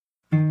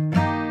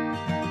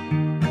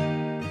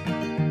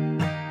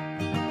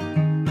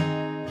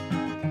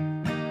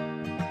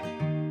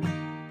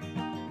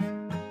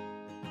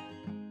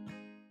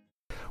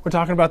We're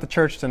talking about the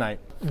church tonight.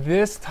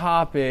 This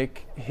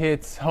topic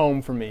hits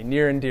home for me,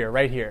 near and dear,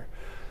 right here.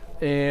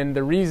 And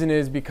the reason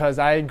is because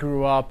I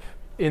grew up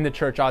in the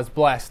church. I was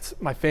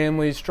blessed. My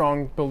family's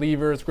strong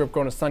believers, grew up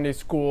going to Sunday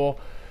school.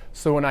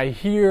 So when I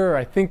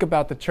think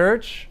about the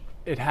church,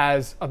 it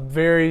has a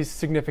very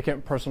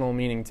significant personal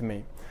meaning to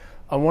me.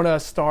 I want to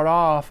start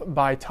off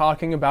by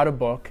talking about a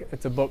book.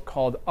 It's a book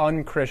called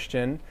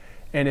Unchristian,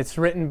 and it's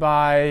written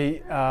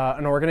by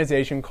an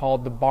organization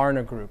called the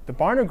Barna Group. The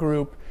Barna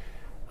Group,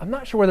 I'm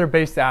not sure where they're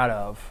based out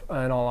of,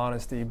 in all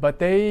honesty, but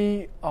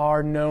they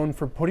are known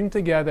for putting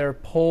together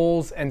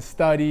polls and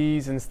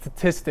studies and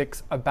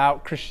statistics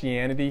about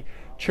Christianity.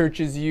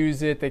 Churches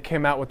use it. They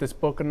came out with this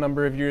book a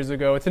number of years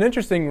ago. It's an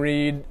interesting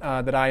read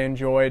that I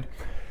enjoyed.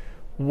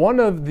 One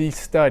of the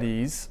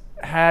studies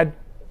had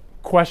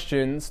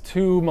questions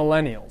to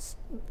millennials.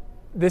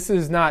 This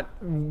is not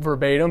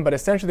verbatim, but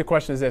essentially the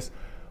question is this: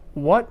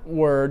 what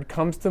word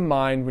comes to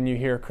mind when you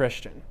hear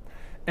Christian?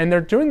 And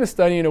they're doing the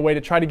study in a way to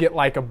try to get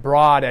like a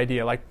broad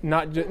idea, like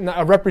not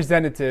a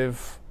representation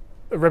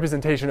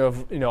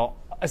of,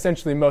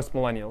 essentially most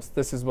millennials.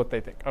 This is what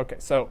they think. Okay,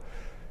 so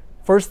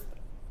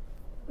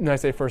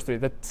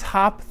the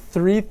top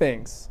three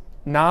things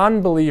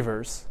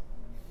non-believers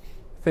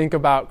think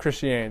about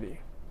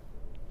Christianity: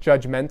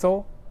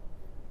 judgmental,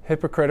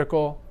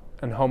 hypocritical,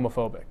 and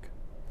homophobic.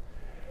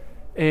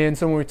 And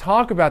so when we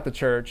talk about the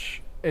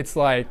church, it's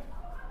like,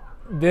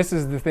 these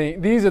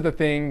are the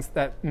things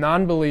that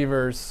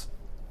non-believers,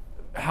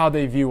 how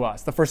they view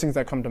us, the first things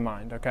that come to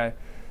mind, okay?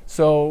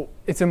 So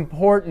it's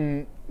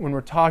important when we're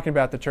talking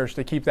about the church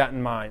to keep that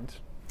in mind.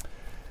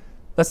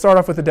 Let's start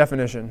off with the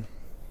definition.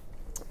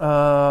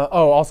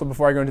 Also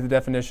before I go into the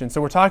definition,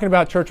 so we're talking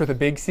about church with a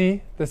big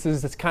C.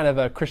 It's kind of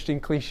a Christian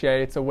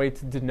cliche. It's a way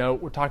to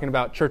denote we're talking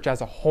about church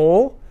as a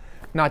whole,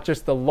 not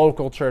just the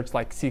local church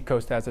like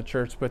Seacoast as a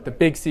church, but the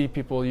big C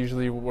people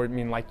usually would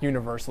mean like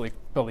universally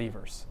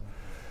believers.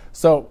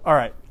 So, all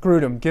right,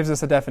 Grudem gives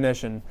us a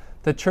definition.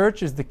 The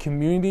church is the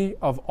community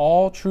of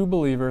all true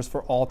believers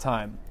for all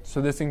time. So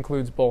this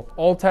includes both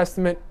Old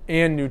Testament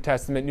and New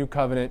Testament, New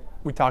Covenant.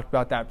 We talked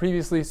about that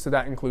previously, so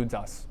that includes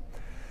us.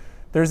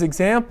 There's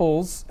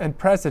examples and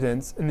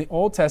precedents in the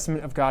Old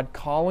Testament of God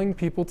calling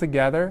people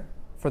together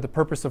for the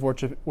purpose of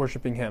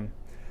worshiping Him.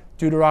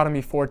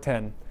 Deuteronomy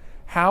 4:10.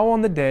 How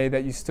on the day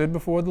that you stood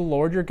before the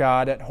Lord your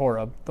God at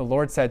Horeb, the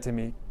Lord said to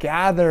me,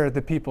 gather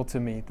the people to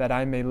me, that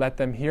I may let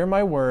them hear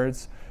my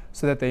words,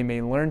 so that they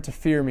may learn to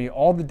fear me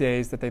all the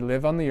days that they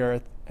live on the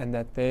earth, and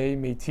that they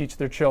may teach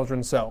their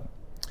children so.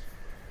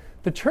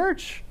 The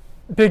church,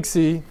 big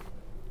C,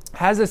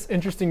 has this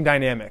interesting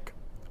dynamic.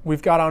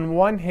 We've got on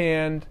one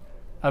hand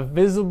a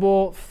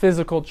visible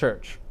physical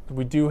church.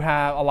 We do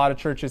have, a lot of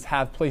churches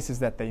have places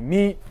that they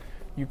meet.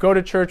 You go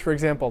to church, for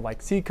example,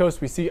 like Seacoast,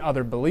 we see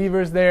other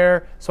believers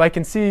there. So I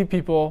can see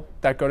people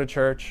that go to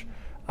church.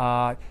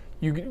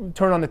 You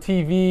turn on the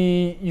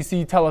TV, you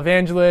see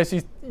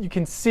televangelists, you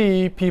can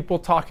see people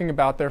talking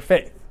about their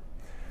faith.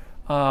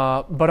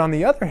 But on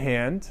the other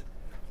hand,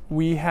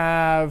 we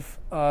have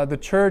the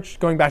church,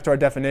 going back to our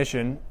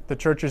definition, the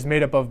church is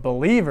made up of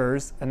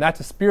believers, and that's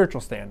a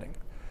spiritual standing.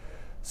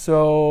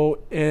 So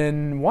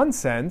in one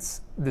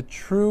sense, the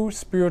true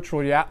spiritual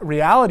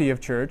reality of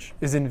church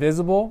is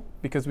invisible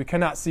because we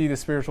cannot see the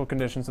spiritual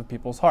conditions of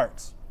people's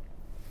hearts.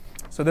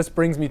 So this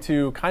brings me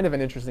to kind of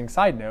an interesting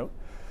side note,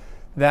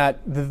 that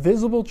the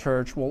visible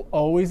church will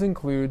always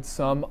include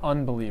some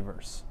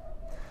unbelievers.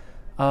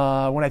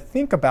 When I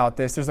think about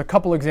this, there's a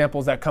couple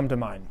examples that come to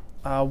mind.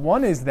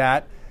 One is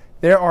that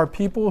there are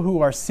people who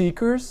are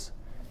seekers,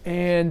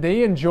 and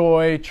they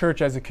enjoy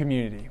church as a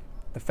community.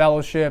 The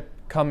fellowship,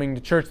 coming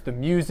to church, the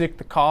music,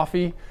 the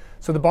coffee.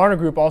 So the Barna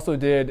Group also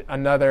did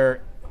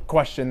another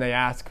question they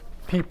ask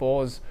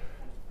people is,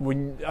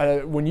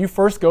 when you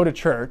first go to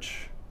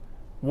church,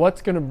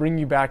 what's going to bring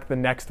you back the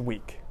next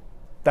week?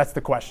 That's the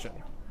question.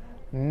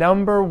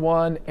 Number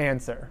one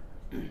answer,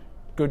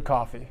 good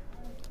coffee.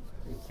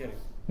 Are you kidding?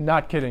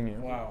 Not kidding you.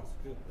 Wow.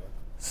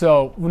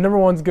 So number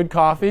one's good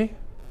coffee.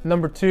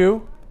 Number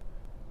two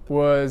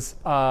was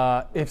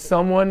if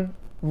someone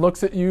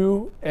looks at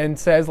you and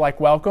says like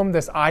welcome,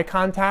 this eye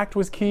contact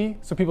was key.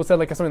 So people said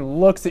like if someone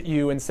looks at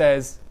you and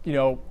says,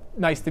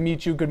 nice to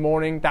meet you, good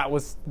morning,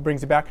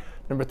 brings you back.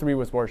 Number three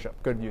was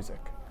worship, good music.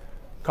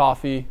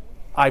 Coffee,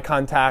 eye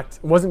contact.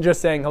 It wasn't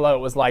just saying hello, it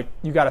was like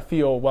you got to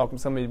feel welcome.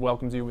 Somebody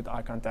welcomes you with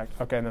eye contact.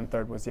 Okay, and then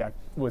third was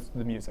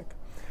the music.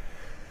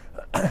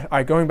 All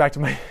right, going back to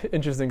my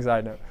interesting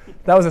side note.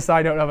 That was a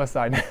side note of a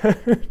side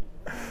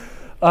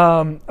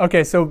note.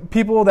 Okay, so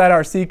people that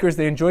are seekers,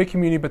 they enjoy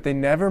community, but they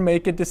never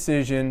make a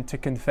decision to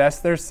confess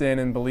their sin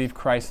and believe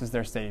Christ is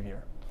their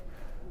Savior.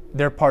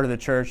 They're part of the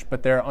church,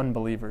 but they're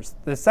unbelievers.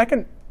 The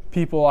second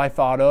people I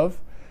thought of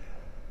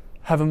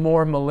have a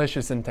more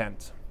malicious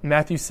intent.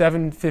 Matthew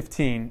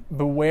 7:15,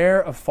 beware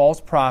of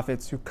false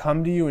prophets who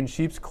come to you in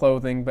sheep's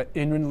clothing, but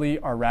inwardly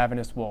are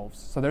ravenous wolves.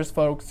 So there's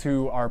folks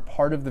who are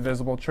part of the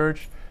visible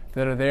church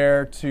that are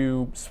there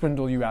to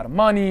swindle you out of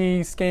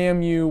money,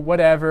 scam you,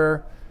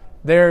 whatever.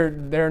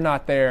 They're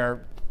not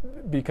there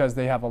because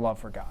they have a love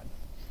for God.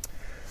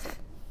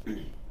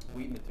 Wheat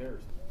and the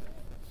tares.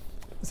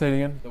 Say it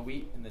again. The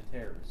wheat and the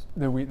tares.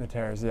 The wheat and the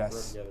tares, Grow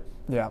yes.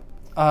 together.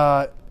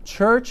 Yeah.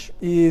 Church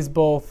is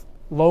both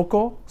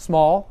local,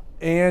 small,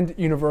 and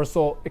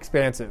universal,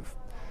 expansive.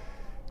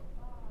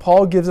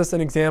 Paul gives us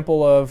an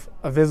example of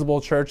a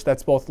visible church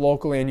that's both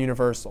local and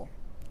universal.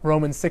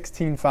 Romans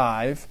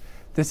 16:5,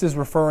 this is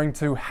referring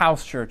to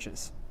house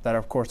churches that,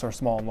 of course, are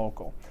small and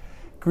local.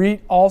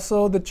 Greet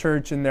also the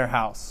church in their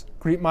house.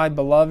 Greet my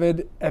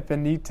beloved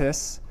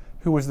Epaenetus,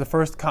 who was the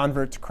first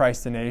convert to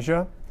Christ in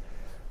Asia.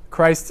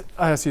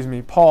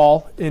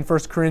 Paul in 1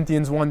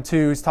 Corinthians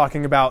 1:2 is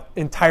talking about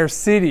entire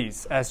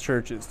cities as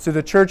churches. To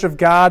the church of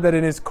God that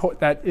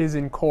is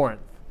in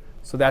Corinth.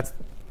 So that's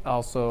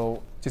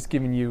also just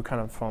giving you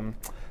kind of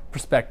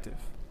perspective.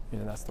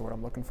 That's the word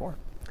I'm looking for.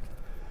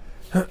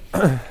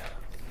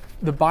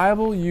 The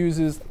Bible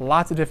uses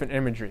lots of different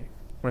imagery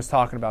when it's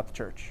talking about the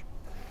church.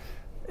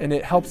 And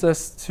it helps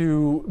us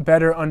to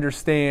better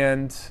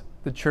understand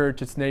the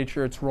church, its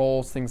nature, its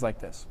roles, things like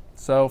this.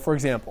 So, for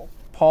example,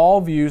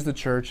 Paul views the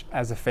church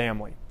as a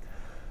family.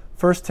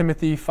 1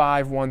 Timothy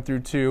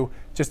 5:1-2,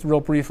 just real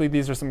briefly,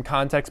 these are some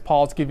context.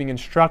 Paul's giving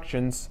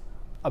instructions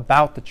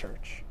about the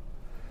church.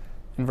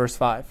 In verse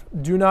 5,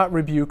 do not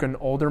rebuke an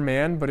older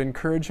man, but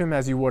encourage him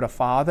as you would a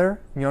father,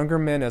 younger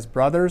men as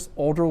brothers,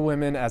 older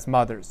women as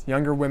mothers,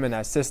 younger women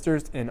as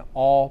sisters, in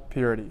all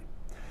purity.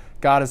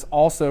 God is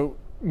also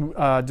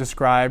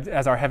described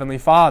as our Heavenly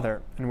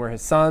Father, and we're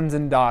His sons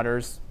and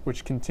daughters,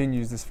 which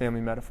continues this family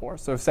metaphor.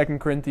 So 2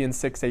 Corinthians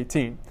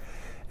 6:18,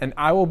 and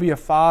I will be a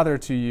father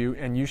to you,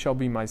 and you shall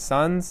be my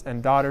sons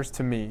and daughters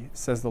to me,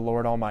 says the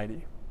Lord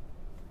Almighty.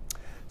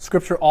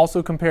 Scripture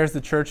also compares the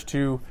church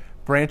to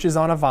branches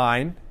on a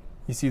vine.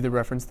 You see the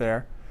reference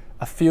there.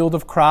 A field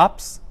of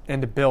crops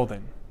and a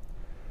building.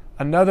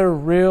 Another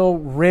real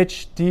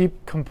rich,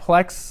 deep,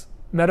 complex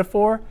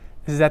metaphor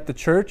is that the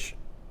church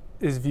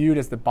is viewed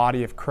as the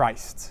body of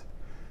Christ.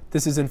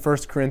 This is in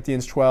 1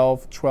 Corinthians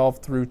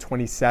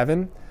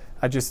 12:12-27.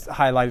 I just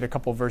highlighted a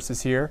couple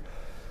verses here.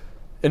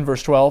 In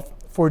verse 12,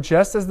 for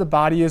just as the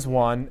body is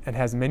one and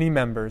has many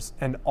members,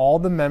 and all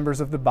the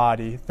members of the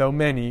body, though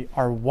many,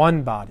 are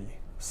one body,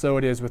 so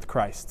it is with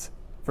Christ.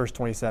 Verse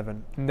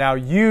 27, now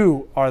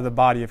you are the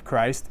body of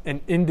Christ and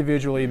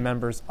individually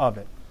members of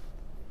it.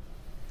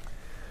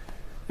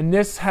 And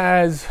this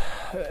has,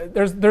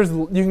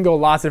 you can go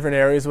lots of different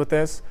areas with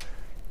this.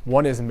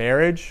 One is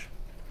marriage,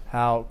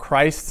 how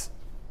Christ,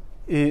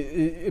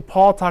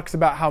 Paul talks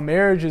about how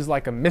marriage is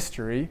like a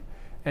mystery,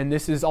 and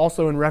this is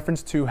also in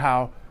reference to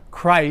how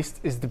Christ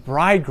is the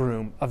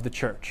bridegroom of the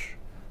church.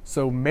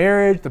 So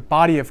marriage, the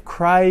body of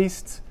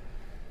Christ,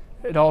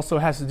 it also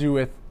has to do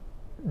with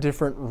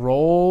different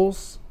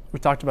roles. We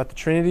talked about the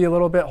Trinity a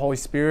little bit, Holy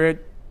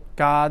Spirit,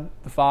 God,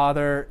 the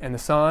Father, and the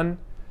Son,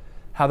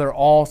 how they're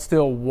all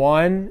still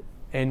one,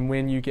 and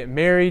when you get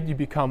married, you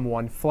become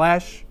one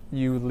flesh.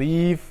 You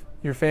leave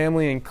your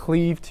family and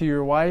cleave to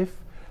your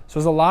wife. So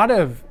there's a lot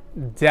of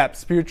depth,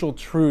 spiritual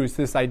truths,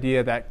 this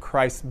idea that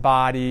Christ's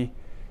body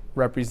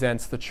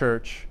represents the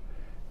church,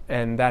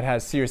 and that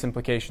has serious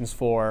implications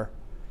for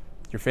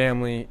your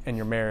family and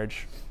your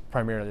marriage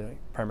primarily.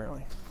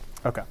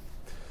 Okay.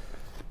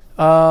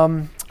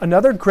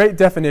 Another great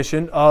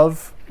definition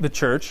of the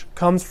church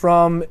comes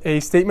from a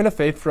statement of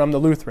faith from the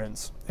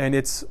Lutherans, and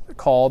it's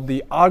called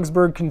the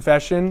Augsburg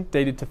Confession,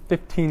 dated to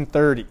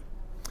 1530.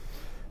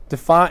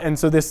 And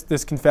so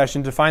this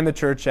confession defined the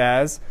church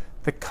as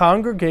the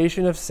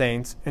congregation of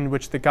saints in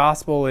which the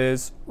gospel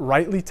is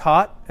rightly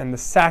taught and the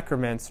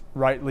sacraments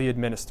rightly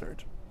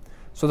administered.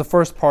 So the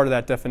first part of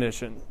that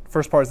definition,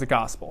 first part is the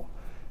gospel.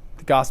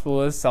 The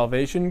gospel is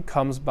salvation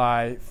comes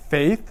by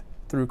faith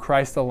through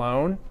Christ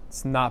alone.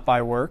 It's not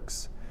by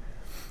works.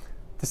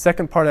 The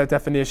second part of that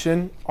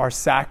definition are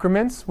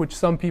sacraments, which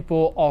some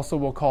people also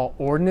will call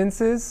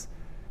ordinances.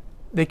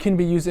 They can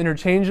be used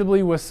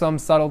interchangeably with some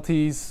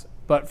subtleties,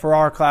 but for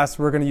our class,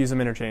 we're going to use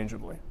them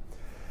interchangeably.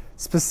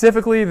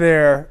 Specifically,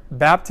 they're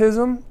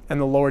baptism and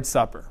the Lord's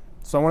Supper.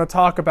 So I want to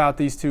talk about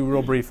these two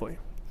real briefly.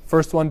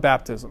 First one,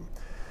 baptism.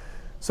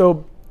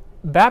 So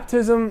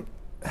baptism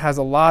has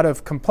a lot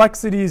of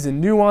complexities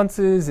and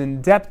nuances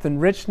and depth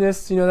and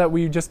richness, that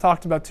we just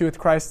talked about too with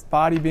Christ's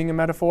body being a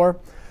metaphor.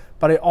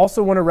 But I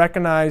also want to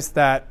recognize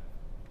that,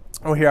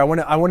 I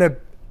want to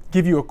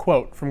give you a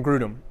quote from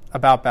Grudem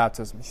about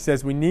baptism. He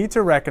says, we need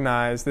to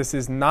recognize this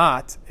is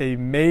not a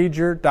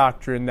major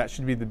doctrine that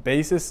should be the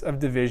basis of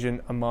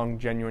division among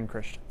genuine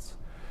Christians.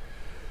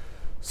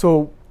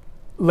 So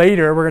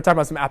later, we're going to talk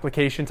about some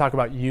application, talk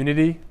about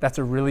unity. That's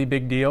a really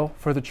big deal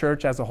for the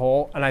church as a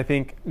whole. And I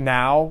think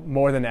now,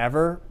 more than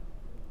ever,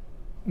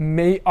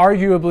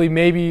 arguably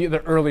maybe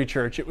the early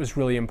church, it was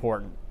really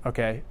important.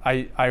 Okay,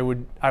 I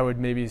would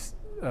maybe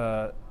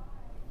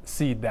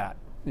cede that,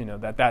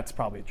 that's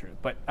probably true.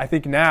 But I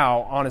think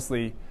now,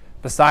 honestly,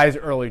 besides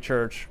early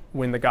church,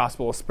 when the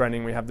gospel is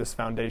spreading, we have this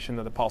foundation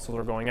that the apostles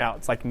are going out.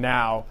 It's like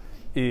now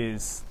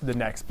is the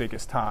next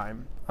biggest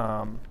time.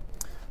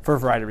 For a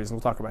variety of reasons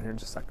we'll talk about here in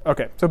just a second.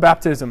 Okay, so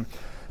baptism.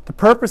 The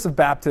purpose of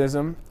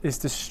baptism is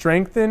to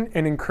strengthen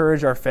and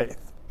encourage our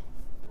faith.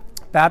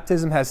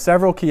 Baptism has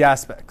several key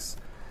aspects.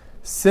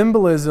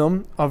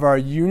 Symbolism of our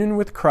union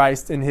with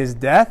Christ in his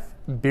death,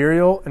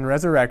 burial, and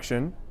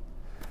resurrection.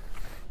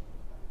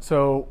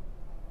 So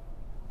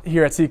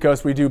here at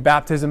Seacoast, we do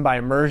baptism by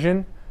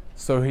immersion.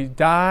 So he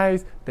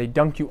dies, they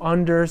dunk you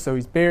under, so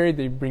he's buried,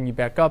 they bring you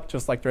back up,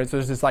 just like the rest. So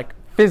there's this like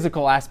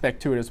physical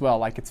aspect to it as well,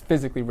 like it's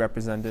physically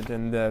represented,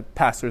 and the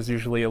pastors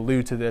usually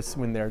allude to this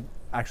when they're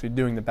actually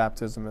doing the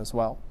baptism as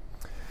well.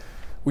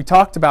 We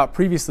talked about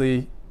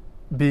previously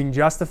being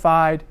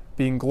justified,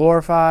 being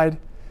glorified.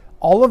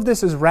 All of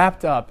this is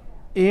wrapped up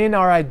in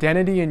our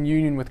identity and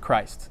union with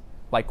Christ.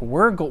 Like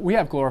we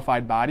have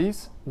glorified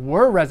bodies,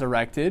 we're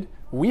resurrected,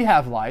 we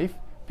have life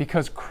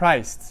because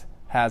Christ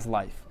has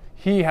life.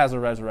 He has a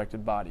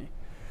resurrected body.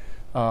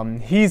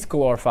 He's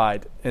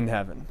glorified in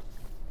heaven.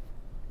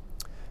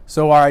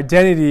 So our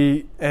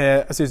identity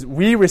says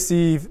we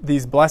receive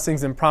these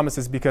blessings and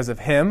promises because of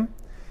him.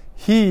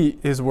 He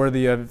is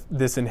worthy of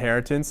this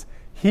inheritance.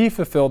 He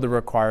fulfilled the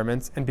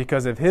requirements, and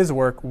because of his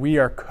work, we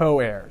are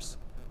co-heirs.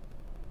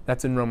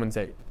 That's in Romans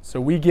 8.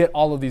 So we get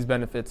all of these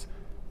benefits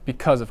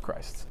because of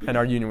Christ and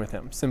our union with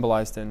him,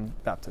 symbolized in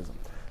baptism.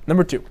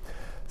 Number 2.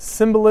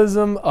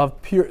 Symbolism of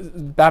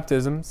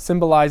baptism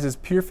symbolizes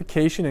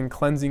purification and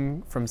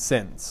cleansing from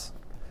sins.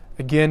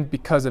 Again,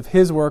 because of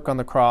his work on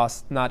the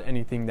cross, not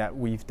anything that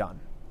we've done.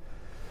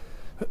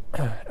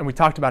 And we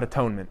talked about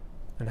atonement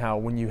and how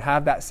when you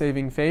have that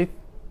saving faith,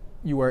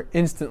 you are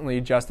instantly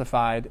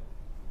justified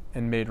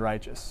and made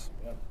righteous.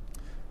 Yep.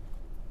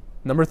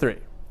 Number 3,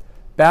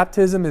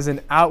 baptism is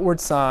an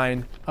outward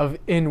sign of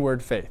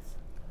inward faith.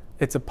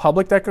 It's a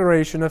public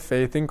declaration of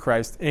faith in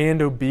Christ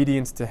and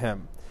obedience to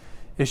him.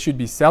 It should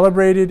be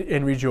celebrated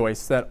and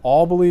rejoiced that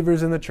all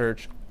believers in the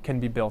church can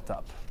be built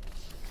up.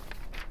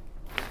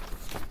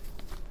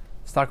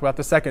 Let's talk about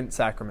the second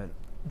sacrament,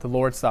 the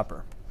Lord's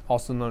Supper,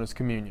 also known as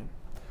communion.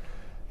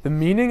 The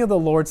meaning of the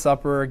Lord's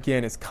Supper,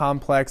 again, is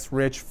complex,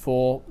 rich,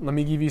 full. Let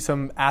me give you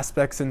some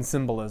aspects and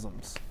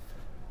symbolisms.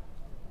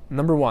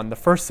 Number 1, the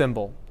first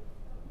symbol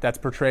that's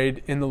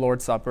portrayed in the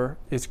Lord's Supper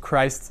is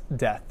Christ's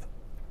death.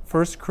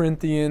 1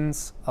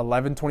 Corinthians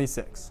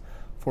 11:26.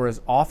 For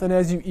as often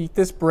as you eat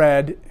this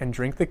bread and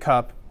drink the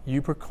cup,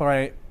 you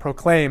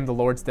proclaim the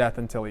Lord's death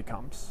until he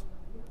comes.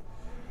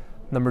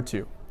 Number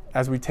 2,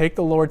 as we take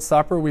the Lord's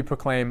Supper, we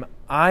proclaim,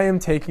 I am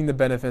taking the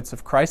benefits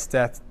of Christ's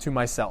death to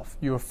myself.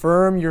 You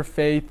affirm your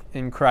faith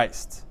in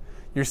Christ.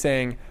 You're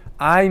saying,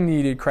 I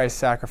needed Christ's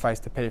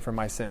sacrifice to pay for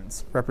my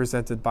sins,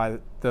 represented by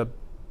the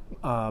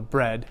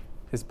bread,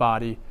 his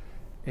body,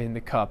 in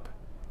the cup,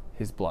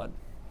 his blood.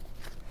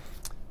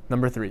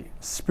 Number 3,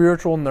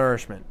 spiritual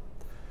nourishment.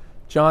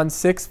 John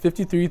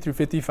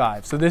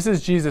 6:53-55. So this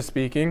is Jesus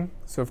speaking.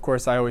 So of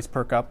course I always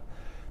perk up.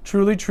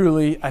 Truly,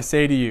 truly, I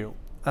say to you,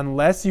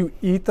 unless you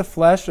eat the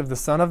flesh of the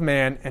Son of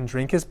Man and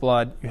drink his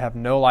blood, you have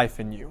no life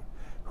in you.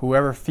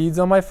 Whoever feeds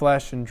on my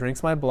flesh and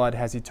drinks my blood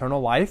has eternal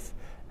life,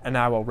 and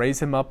I will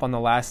raise him up on the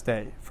last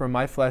day. For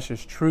my flesh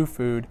is true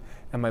food,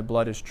 and my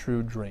blood is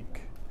true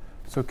drink.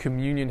 So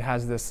communion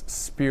has this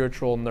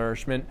spiritual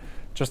nourishment.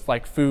 Just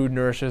like food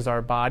nourishes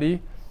our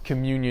body,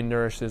 communion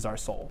nourishes our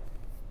soul.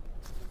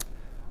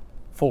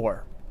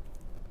 4,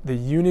 the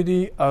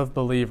unity of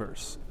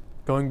believers.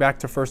 Going back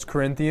to 1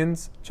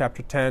 Corinthians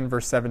chapter 10,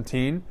 verse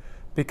 17,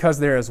 because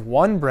there is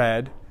one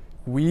bread,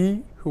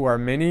 we who are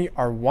many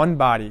are one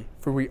body,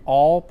 for we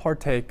all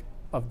partake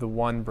of the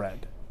one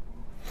bread.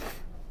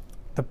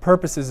 The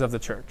purposes of the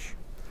church.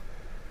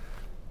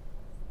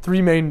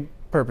 3 main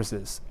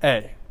purposes.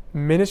 A,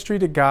 ministry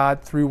to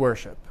God through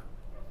worship.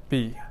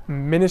 B,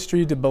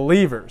 ministry to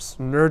believers,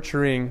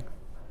 nurturing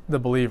the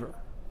believer.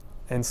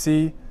 And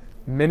C,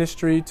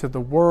 ministry to the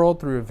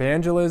world through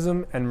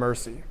evangelism and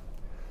mercy.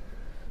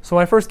 So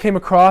when I first came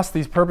across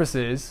these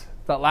purposes,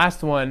 that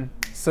last one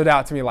stood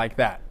out to me like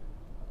that.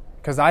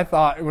 Because I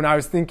thought, when I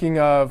was thinking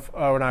of,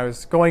 when I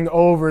was going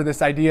over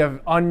this idea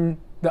of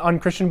the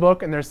unchristian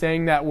book, and they're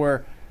saying that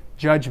we're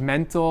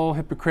judgmental,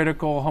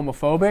 hypocritical,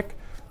 homophobic,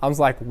 I was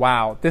like,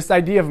 wow, this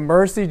idea of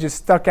mercy just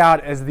stuck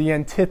out as the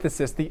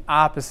antithesis, the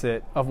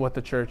opposite of what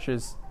the church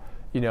is.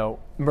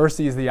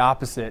 Mercy is the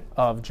opposite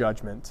of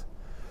judgment.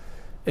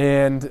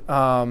 And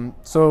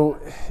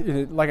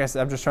like I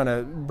said, I'm just trying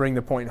to bring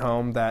the point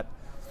home that,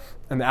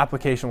 and the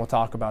application will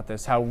talk about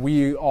this, how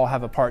we all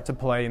have a part to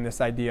play in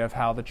this idea of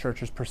how the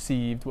church is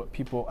perceived,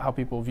 how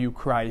people view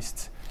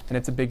Christ, and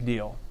it's a big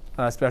deal,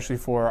 especially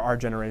for our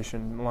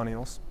generation,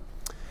 millennials.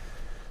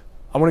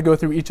 I want to go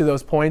through each of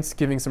those points,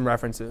 giving some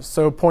references.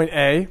 So point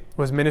A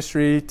was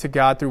ministry to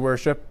God through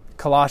worship.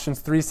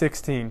 Colossians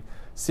 3:16,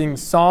 sing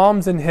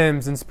psalms and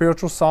hymns and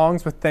spiritual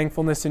songs with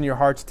thankfulness in your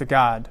hearts to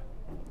God.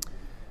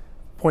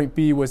 Point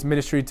B was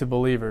ministry to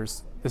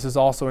believers. This is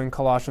also in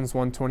Colossians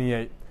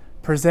 1:28.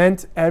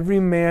 Present every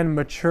man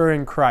mature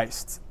in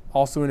Christ.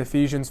 Also in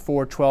Ephesians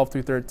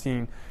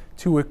 4:12-13.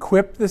 To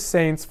equip the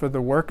saints for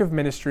the work of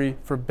ministry,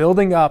 for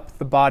building up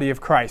the body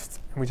of Christ.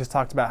 And we just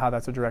talked about how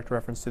that's a direct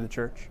reference to the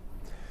church.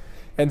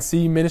 And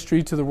C,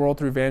 ministry to the world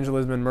through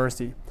evangelism and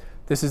mercy.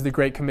 This is the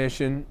Great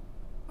Commission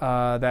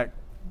that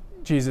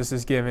Jesus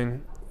is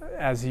giving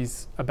as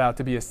he's about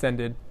to be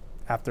ascended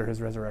after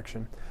his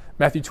resurrection.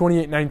 Matthew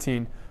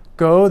 28:19.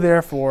 Go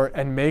therefore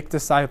and make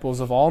disciples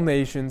of all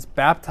nations,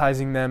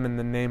 baptizing them in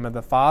the name of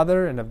the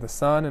Father and of the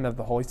Son and of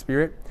the Holy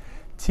Spirit,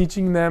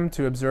 teaching them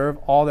to observe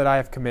all that I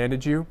have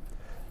commanded you.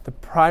 The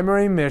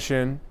primary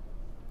mission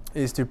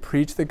is to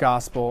preach the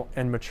gospel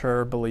and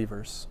mature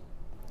believers.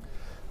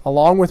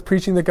 Along with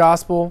preaching the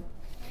gospel,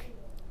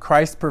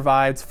 Christ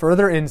provides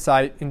further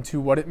insight into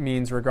what it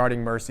means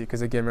regarding mercy,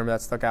 because again, remember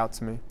that stuck out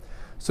to me.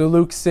 So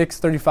Luke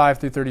 6:35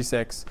 through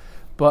 36.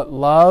 But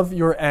love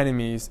your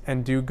enemies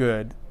and do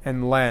good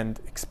and lend,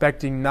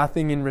 expecting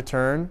nothing in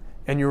return,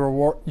 and your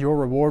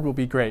reward will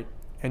be great,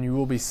 and you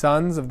will be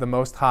sons of the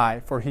Most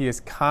High, for he is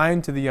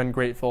kind to the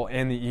ungrateful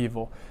and the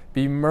evil.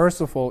 Be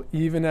merciful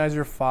even as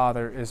your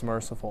Father is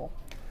merciful.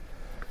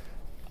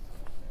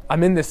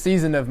 I'm in this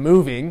season of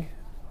moving,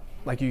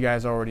 like you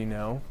guys already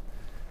know.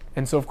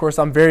 And so, of course,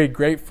 I'm very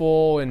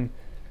grateful, and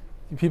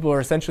people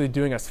are essentially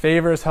doing us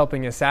favors,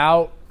 helping us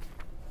out.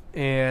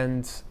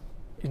 And,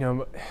 you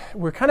know,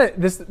 we're kind of,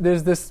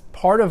 there's this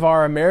part of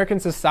our American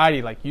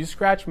society, like you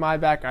scratch my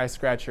back, I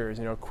scratch yours,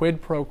 you know,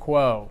 quid pro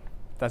quo.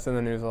 That's in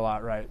the news a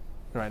lot right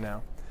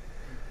now.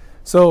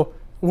 So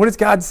what does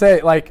God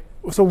say? Like,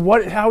 so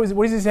what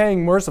is he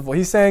saying merciful?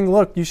 He's saying,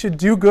 look, you should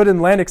do good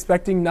and lend,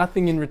 expecting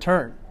nothing in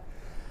return.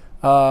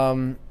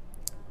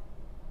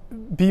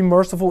 Be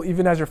merciful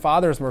even as your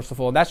Father is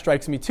merciful. And that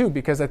strikes me too,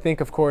 because I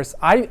think, of course,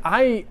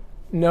 I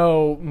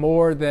know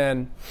more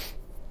than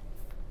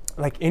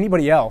like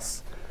anybody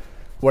else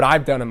what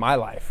I've done in my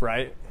life,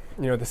 right?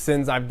 You know, the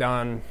sins I've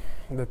done,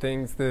 the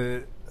things,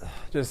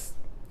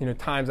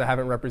 times I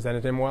haven't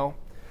represented him well.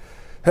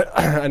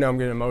 I know I'm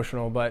getting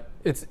emotional, but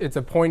it's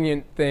a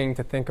poignant thing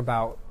to think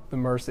about the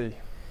mercy,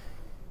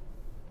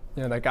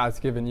 you know, that God's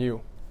given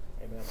you.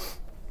 Amen.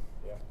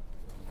 Yeah.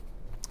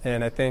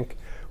 And I think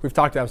we've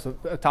talked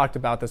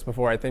about this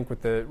before. I think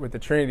with the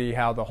Trinity,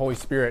 how the Holy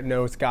Spirit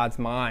knows God's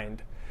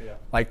mind. Yeah.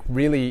 Like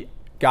really,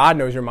 God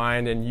knows your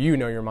mind, and you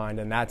know your mind,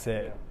 and that's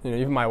it. Yeah. You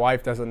know, even my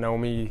wife doesn't know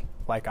me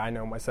like I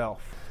know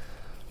myself.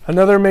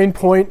 Another main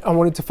point I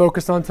wanted to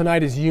focus on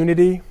tonight is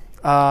unity.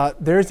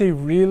 There's a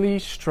really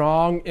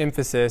strong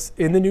emphasis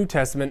in the New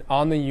Testament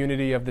on the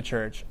unity of the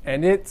church,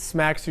 and it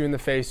smacks you in the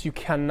face. You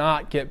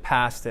cannot get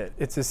past it.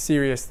 It's a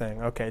serious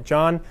thing. Okay,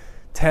 John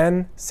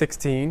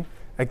 10:16.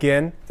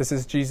 Again, this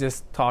is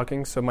Jesus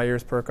talking, so my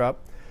ears perk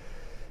up.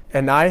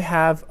 And I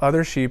have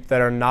other sheep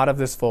that are not of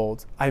this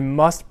fold. I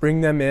must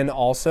bring them in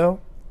also,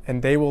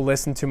 and they will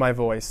listen to my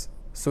voice.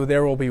 So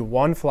there will be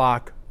one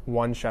flock,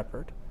 one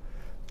shepherd.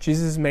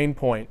 Jesus' main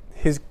point,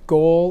 his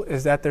goal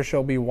is that there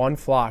shall be one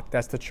flock,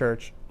 that's the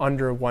church,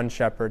 under one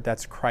shepherd,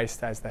 that's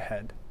Christ as the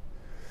head.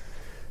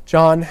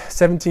 John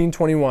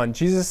 17:21,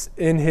 Jesus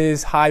in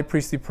his high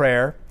priestly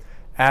prayer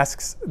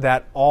asks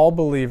that all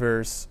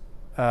believers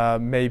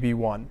may be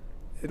one.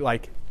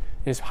 Like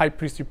in his high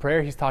priestly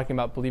prayer, he's talking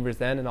about believers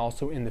then and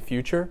also in the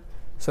future,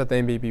 so that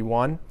they may be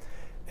one.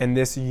 And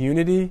this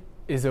unity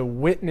is a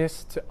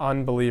witness to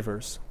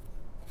unbelievers.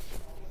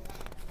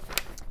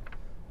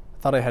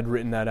 I thought I had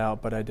written that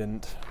out, but I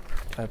didn't.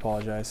 I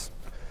apologize.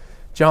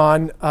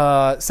 John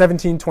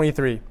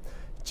 17:23.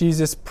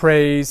 Jesus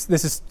prays,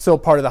 this is still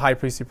part of the high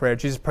priestly prayer,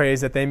 Jesus prays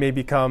that they may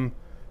become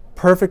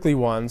perfectly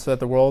one, so that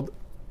the world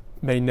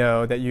may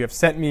know that you have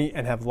sent me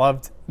and have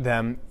loved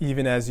them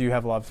even as you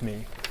have loved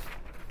me.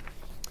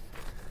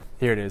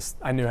 Here it is.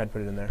 I knew I'd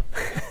put it in there.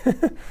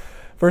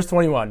 Verse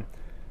 21.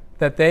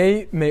 That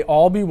they may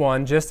all be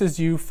one, just as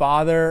you,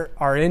 Father,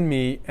 are in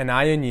me and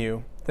I in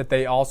you, that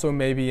they also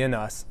may be in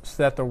us,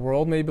 so that the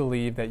world may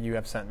believe that you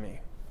have sent me.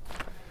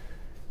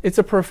 It's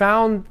a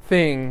profound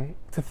thing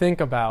to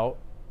think about.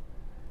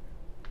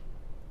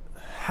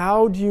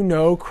 How do you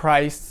know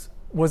Christ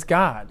was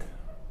God?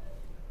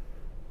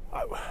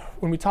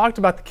 When we talked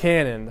about the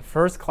canon, the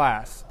first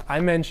class, I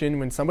mentioned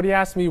when somebody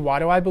asks me, why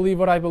do I believe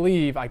what I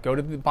believe? I go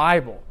to the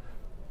Bible.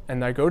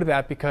 And I go to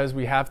that because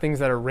we have things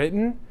that are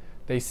written,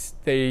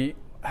 they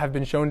have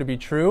been shown to be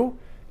true,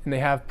 and they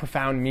have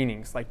profound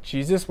meanings. Like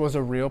Jesus was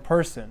a real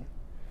person.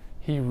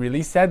 He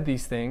really said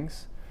these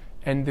things,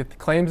 and the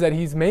claims that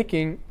he's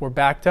making were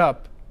backed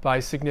up by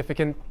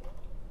significant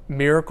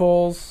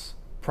miracles,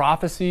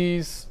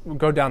 prophecies. We'll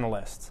go down the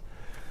list.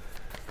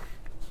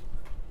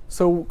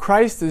 So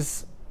Christ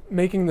is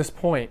making this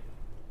point.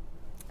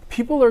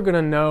 People are going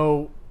to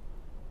know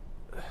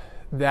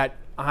that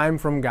I'm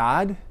from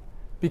God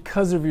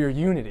because of your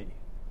unity.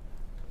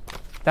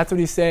 That's what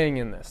he's saying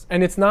in this.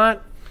 And he's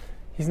not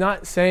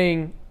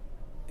saying,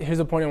 here's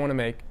a point I want to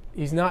make.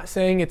 He's not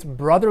saying it's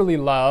brotherly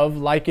love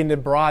like in the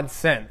broad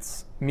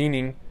sense,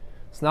 meaning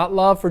it's not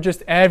love for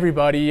just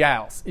everybody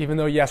else, even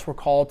though, yes, we're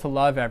called to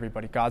love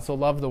everybody. God so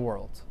loved the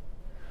world.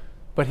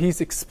 But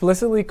he's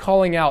explicitly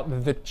calling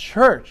out the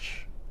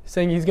church,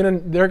 saying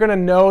they're going to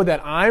know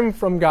that I'm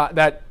from God,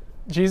 that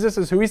Jesus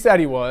is who he said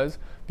he was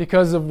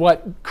because of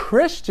what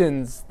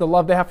Christians, the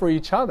love they have for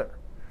each other.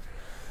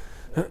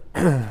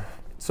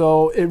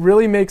 So it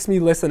really makes me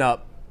listen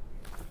up.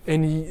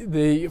 And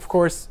he, of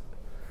course,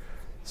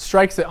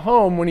 strikes it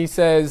home when he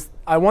says,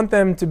 I want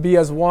them to be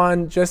as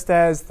one just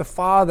as the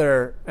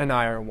Father and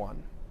I are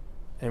one.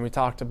 And we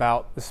talked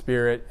about the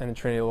Spirit and the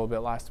Trinity a little bit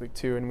last week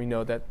too, and we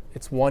know that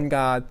it's one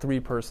God, three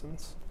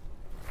persons.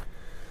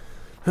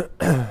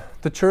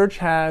 The church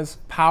has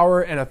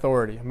power and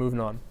authority. Moving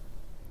on.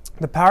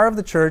 The power of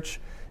the church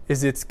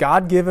is its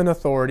God-given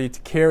authority to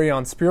carry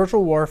on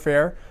spiritual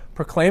warfare,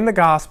 proclaim the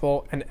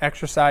gospel, and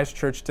exercise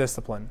church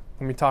discipline.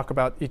 Let me talk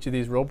about each of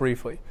these real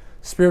briefly.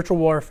 Spiritual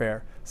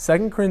warfare.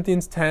 2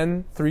 Corinthians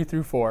 10, 3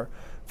 through 4.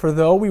 For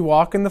though we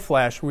walk in the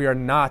flesh, we are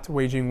not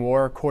waging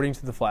war according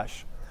to the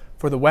flesh.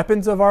 For the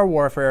weapons of our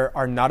warfare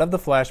are not of the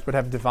flesh, but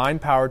have divine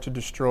power to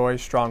destroy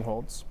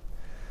strongholds.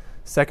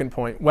 Second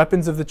point,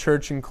 weapons of the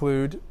church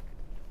include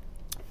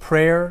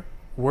prayer,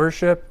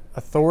 worship,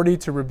 authority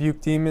to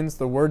rebuke demons,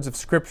 the words of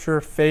Scripture,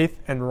 faith,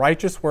 and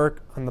righteous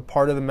work on the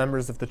part of the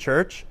members of the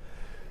church.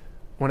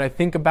 When I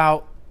think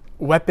about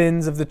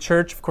weapons of the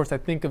church, of course, I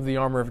think of the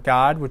armor of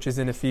God, which is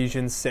in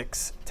Ephesians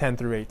 6, 10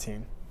 through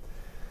 18.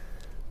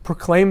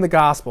 Proclaim the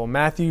gospel,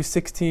 Matthew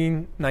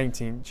 16,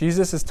 19.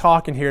 Jesus is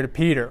talking here to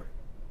Peter,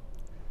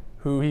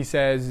 who he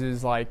says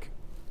is like,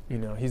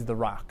 he's the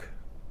rock.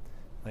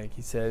 Like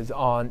he says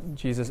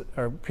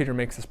Peter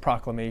makes this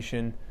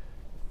proclamation,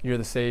 you're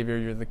the Savior,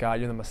 you're the God,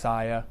 you're the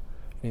Messiah.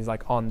 And he's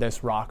like, on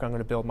this rock, I'm going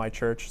to build my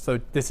church. So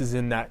this is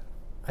in that,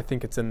 I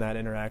think it's in that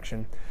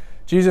interaction.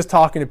 Jesus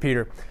talking to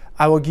Peter,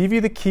 I will give you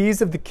the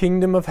keys of the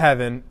kingdom of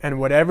heaven, and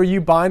whatever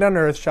you bind on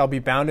earth shall be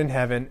bound in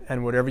heaven,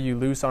 and whatever you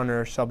loose on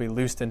earth shall be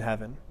loosed in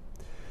heaven.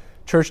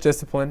 Church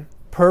discipline.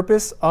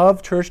 Purpose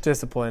of church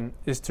discipline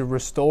is to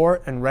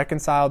restore and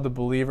reconcile the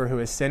believer who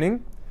is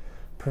sinning,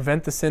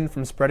 prevent the sin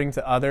from spreading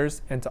to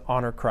others, and to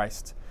honor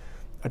Christ.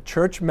 A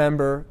church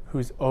member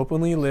who's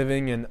openly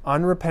living in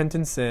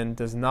unrepentant sin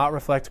does not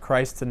reflect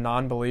Christ to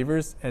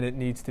non-believers, and it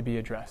needs to be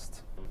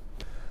addressed.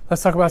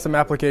 Let's talk about some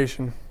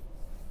application.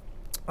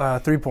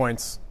 3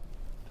 points.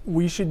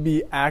 We should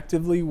be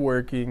actively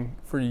working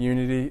for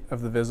unity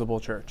of the visible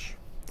church.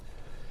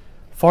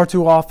 Far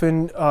too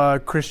often,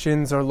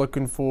 Christians are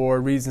looking for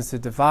reasons to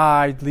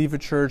divide, leave a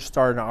church,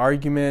 start an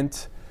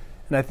argument.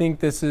 And I think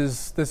this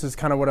is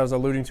kind of what I was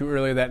alluding to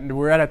earlier, that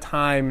we're at a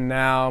time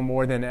now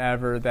more than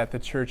ever that the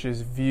church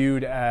is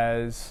viewed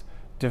as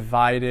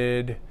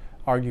divided,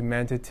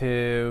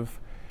 argumentative,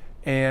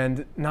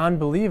 and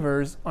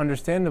non-believers,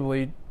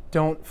 understandably,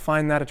 don't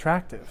find that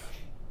attractive.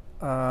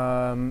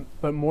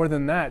 But more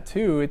than that,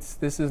 too,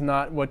 this is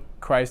not what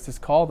Christ has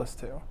called us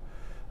to.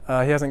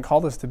 He hasn't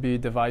called us to be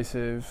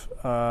divisive,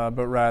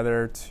 but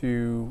rather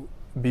to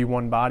be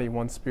one body,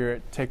 one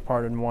spirit, take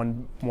part in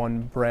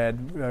one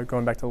bread,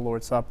 going back to the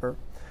Lord's Supper.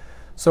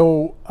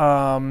 So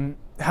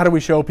how do we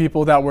show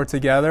people that we're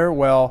together?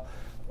 Well,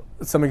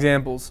 some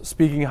examples.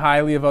 Speaking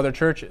highly of other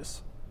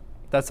churches.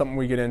 That's something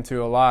we get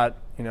into a lot.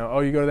 You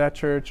go to that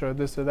church or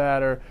this or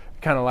that, or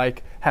kind of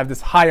like have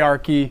this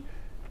hierarchy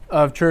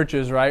of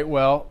churches, right?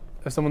 Well,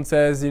 if someone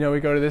says, we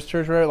go to this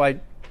church, right?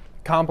 Like,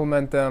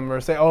 compliment them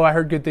or say, oh, I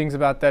heard good things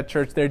about that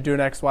church. They're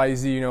doing X, Y,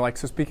 Z,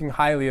 so speaking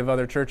highly of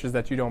other churches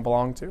that you don't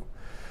belong to.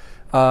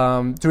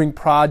 Doing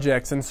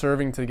projects and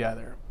serving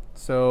together.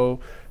 So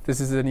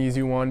this is an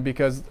easy one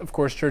because, of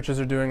course, churches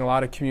are doing a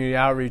lot of community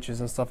outreaches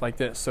and stuff like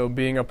this. So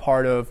being a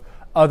part of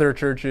other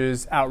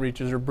churches'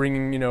 outreaches or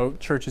bringing,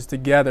 churches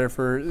together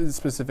for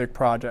specific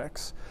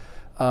projects.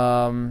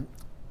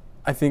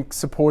 I think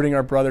supporting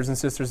our brothers and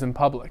sisters in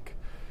public.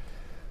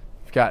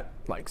 We've got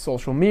like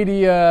social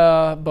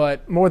media,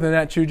 but more than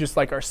that too, just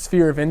like our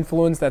sphere of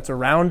influence that's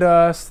around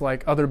us,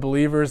 like other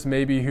believers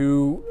maybe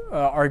who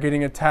are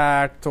getting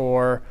attacked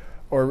or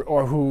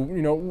who,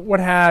 what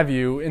have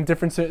you, in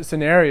different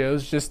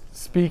scenarios, just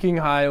speaking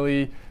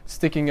highly,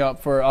 sticking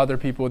up for other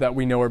people that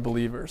we know are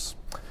believers.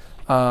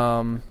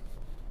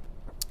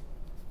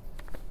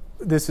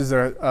 This is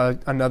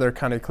another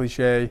kind of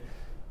cliche.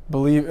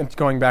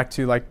 Going back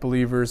to like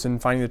believers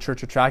and finding the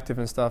church attractive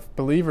and stuff.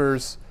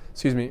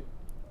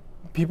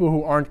 People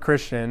who aren't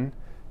Christian,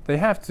 they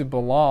have to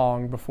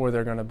belong before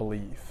they're going to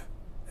believe.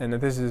 And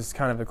this is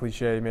kind of a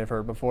cliche you may have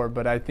heard before,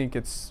 but I think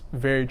it's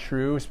very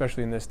true,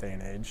 especially in this day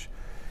and age.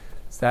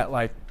 It's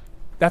that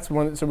that's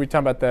one. So we talk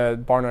about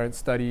the Barnard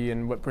study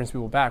and what brings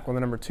people back. Well,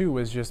 the number 2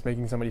 was just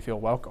making somebody feel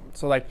welcome.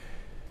 So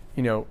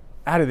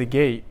out of the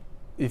gate,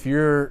 if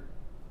you're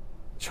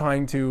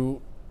trying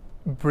to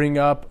bring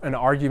up an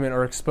argument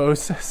or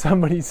expose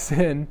somebody's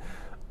sin,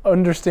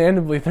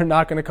 understandably, they're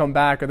not going to come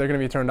back or they're going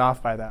to be turned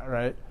off by that,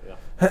 right?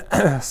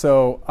 Yeah.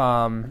 So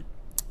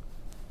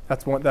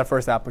that's that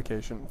first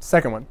application.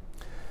 Second one,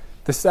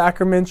 the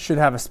sacraments should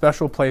have a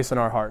special place in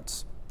our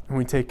hearts. When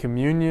we take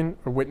communion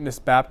or witness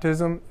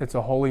baptism, it's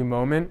a holy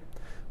moment.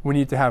 We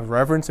need to have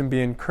reverence and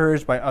be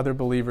encouraged by other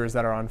believers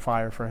that are on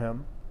fire for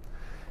Him.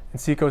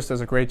 And Seacoast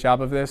does a great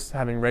job of this,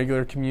 having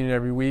regular communion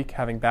every week,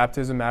 having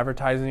baptism,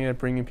 advertising it,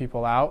 bringing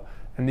people out.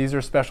 And these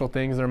are special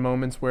things. They're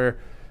moments where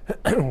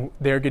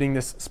they're getting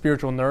this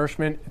spiritual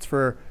nourishment. It's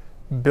for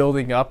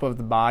building up of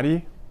the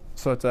body.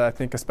 So it's, I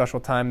think, a special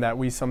time that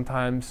we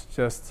sometimes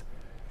just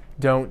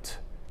don't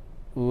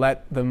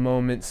let the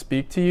moment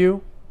speak to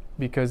you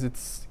because it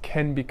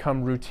can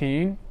become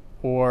routine,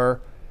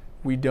 or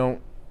we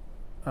don't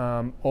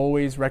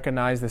always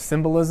recognize the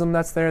symbolism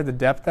that's there, the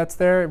depth that's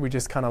there. We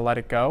just kind of let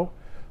it go.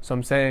 So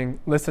I'm saying,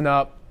 listen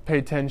up, pay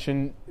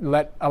attention,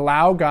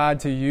 allow God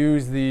to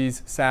use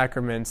these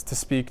sacraments to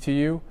speak to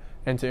you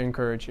and to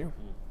encourage you.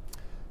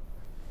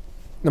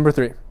 Number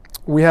 3,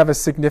 we have a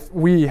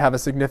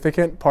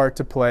significant part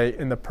to play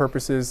in the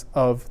purposes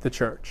of the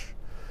church.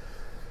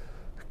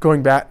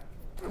 Going back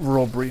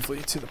real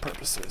briefly to the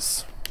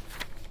purposes.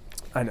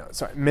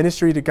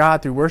 Ministry to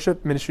God through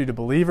worship, ministry to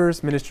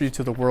believers, ministry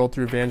to the world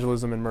through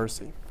evangelism and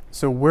mercy.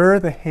 So we're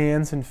the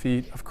hands and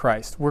feet of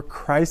Christ. We're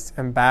Christ's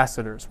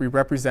ambassadors. We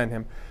represent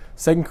him.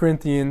 2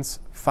 Corinthians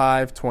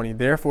 5:20.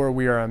 Therefore,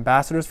 we are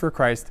ambassadors for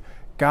Christ,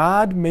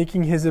 God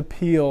making his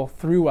appeal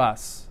through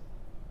us.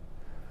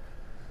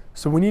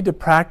 So we need to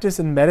practice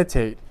and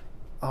meditate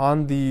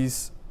on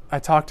these. I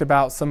talked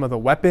about some of the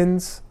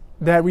weapons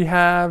that we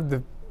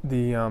have,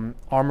 the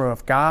armor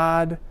of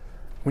God.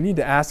 We need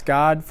to ask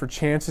God for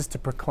chances to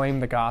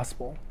proclaim the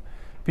gospel.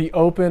 Be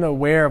open,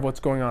 aware of what's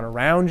going on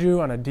around you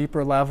on a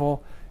deeper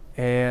level,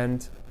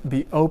 and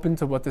be open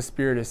to what the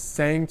Spirit is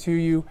saying to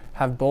you.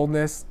 Have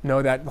boldness.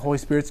 Know that the Holy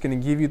Spirit's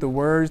going to give you the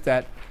words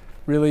that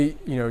really,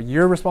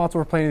 you're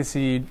responsible for planting the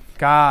seed.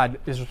 God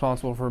is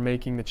responsible for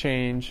making the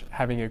change,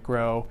 having it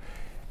grow,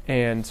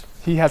 and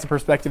he has a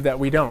perspective that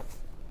we don't.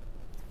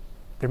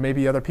 There may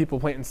be other people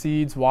planting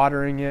seeds,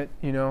 watering it,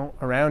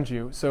 around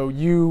you. So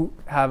you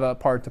have a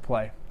part to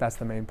play. That's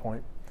the main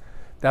point.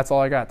 That's all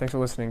I got. Thanks for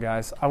listening,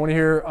 guys. I want to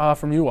hear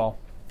from you all.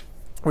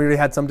 We already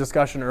had some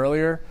discussion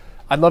earlier.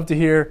 I'd love to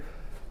hear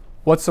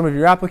what's some of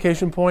your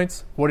application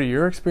points. What are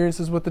your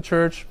experiences with the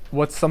church?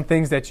 What's some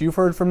things that you've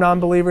heard from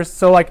non-believers?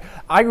 So,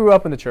 I grew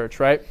up in the church,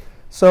 right?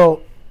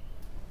 So,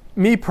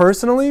 me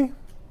personally,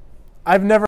 I've never